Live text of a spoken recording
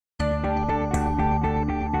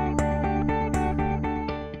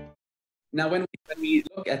Now, when we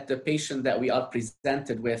look at the patient that we are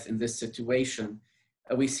presented with in this situation,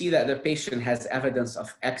 we see that the patient has evidence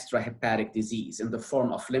of extrahepatic disease in the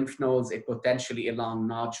form of lymph nodes, a potentially a long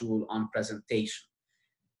nodule on presentation.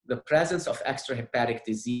 The presence of extrahepatic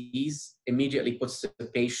disease immediately puts the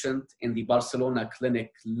patient in the Barcelona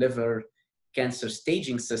Clinic liver cancer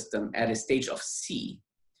staging system at a stage of C.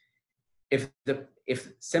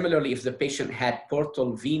 Similarly, if the patient had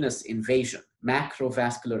portal venous invasion,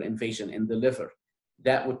 macrovascular invasion in the liver,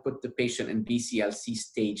 that would put the patient in BCLC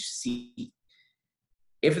stage C.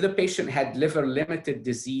 If the patient had liver-limited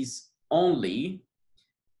disease only,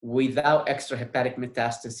 without extrahepatic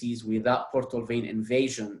metastases, without portal vein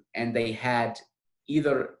invasion, and they had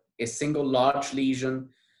either a single large lesion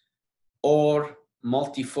or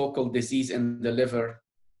multifocal disease in the liver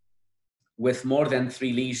with more than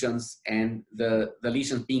 3 lesions, and the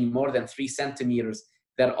lesions being more than 3 centimeters,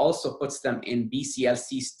 that also puts them in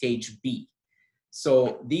BCLC stage B.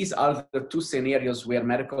 So these are the 2 scenarios where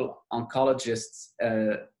medical oncologists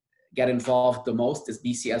get involved the most, is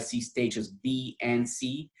BCLC stages B and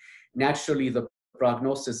C. Naturally, the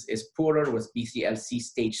prognosis is poorer with BCLC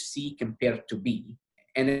stage C compared to B.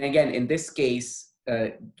 And again, in this case,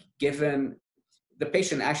 given the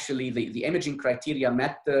patient actually, the imaging criteria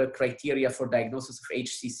met the criteria for diagnosis of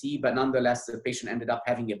HCC, but nonetheless, the patient ended up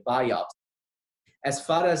having a biopsy. As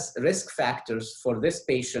far as risk factors for this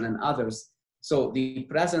patient and others, so the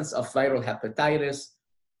presence of viral hepatitis,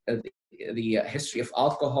 the history of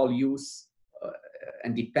alcohol use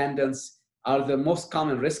and dependence are the most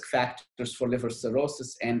common risk factors for liver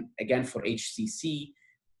cirrhosis and again for HCC.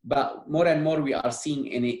 But more and more we are seeing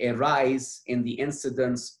a rise in the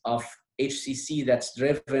incidence of HCC that's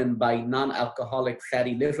driven by non-alcoholic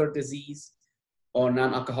fatty liver disease or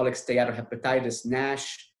non-alcoholic steatohepatitis,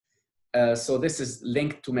 NASH. So this is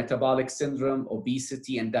linked to metabolic syndrome,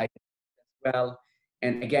 obesity, and diabetes as well.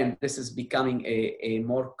 And again, this is becoming a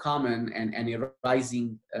more common and a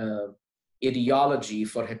rising etiology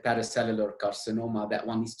for hepatocellular carcinoma that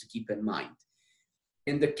one needs to keep in mind.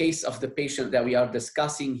 In the case of the patient that we are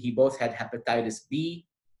discussing, he both had hepatitis B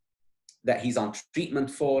that he's on treatment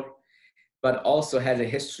for, but also has a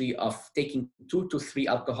history of taking 2 to 3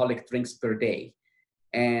 alcoholic drinks per day.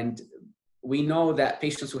 And we know that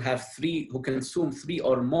patients who consume 3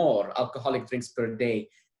 or more alcoholic drinks per day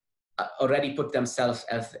already put themselves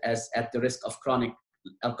as at the risk of chronic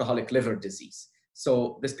alcoholic liver disease.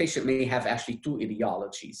 So this patient may have actually 2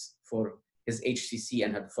 etiologies for his HCC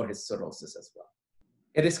and for his cirrhosis as well.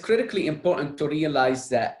 It is critically important to realize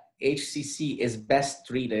that HCC is best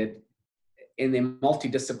treated in a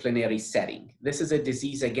multidisciplinary setting. This is a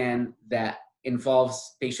disease, again, that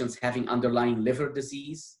involves patients having underlying liver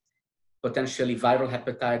disease, potentially viral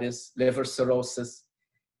hepatitis, liver cirrhosis,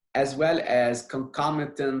 as well as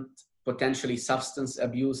concomitant, potentially substance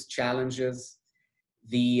abuse challenges.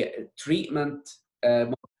 The treatment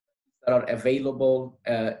that are available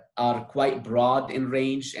are quite broad in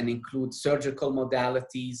range and include surgical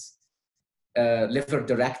modalities,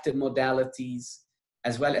 liver-directed modalities,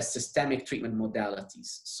 as well as systemic treatment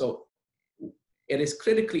modalities. So it is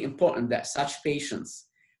critically important that such patients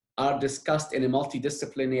are discussed in a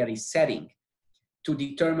multidisciplinary setting to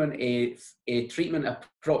determine a treatment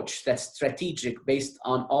approach that's strategic based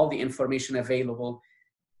on all the information available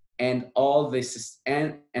and all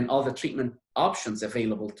the treatment options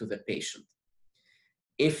available to the patient.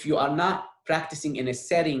 If you are not practicing in a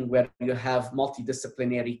setting where you have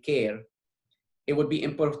multidisciplinary care, it would be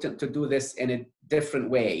important to do this in a different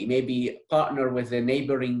way. Maybe partner with a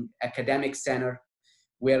neighboring academic center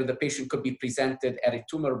where the patient could be presented at a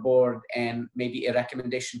tumor board and maybe a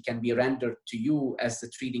recommendation can be rendered to you as the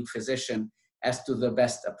treating physician as to the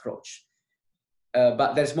best approach.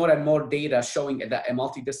 But there's more and more data showing that a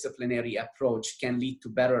multidisciplinary approach can lead to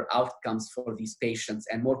better outcomes for these patients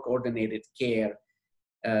and more coordinated care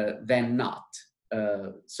than not.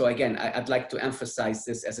 So again, I'd like to emphasize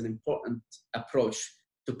this as an important approach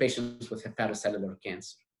to patients with hepatocellular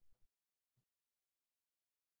cancer.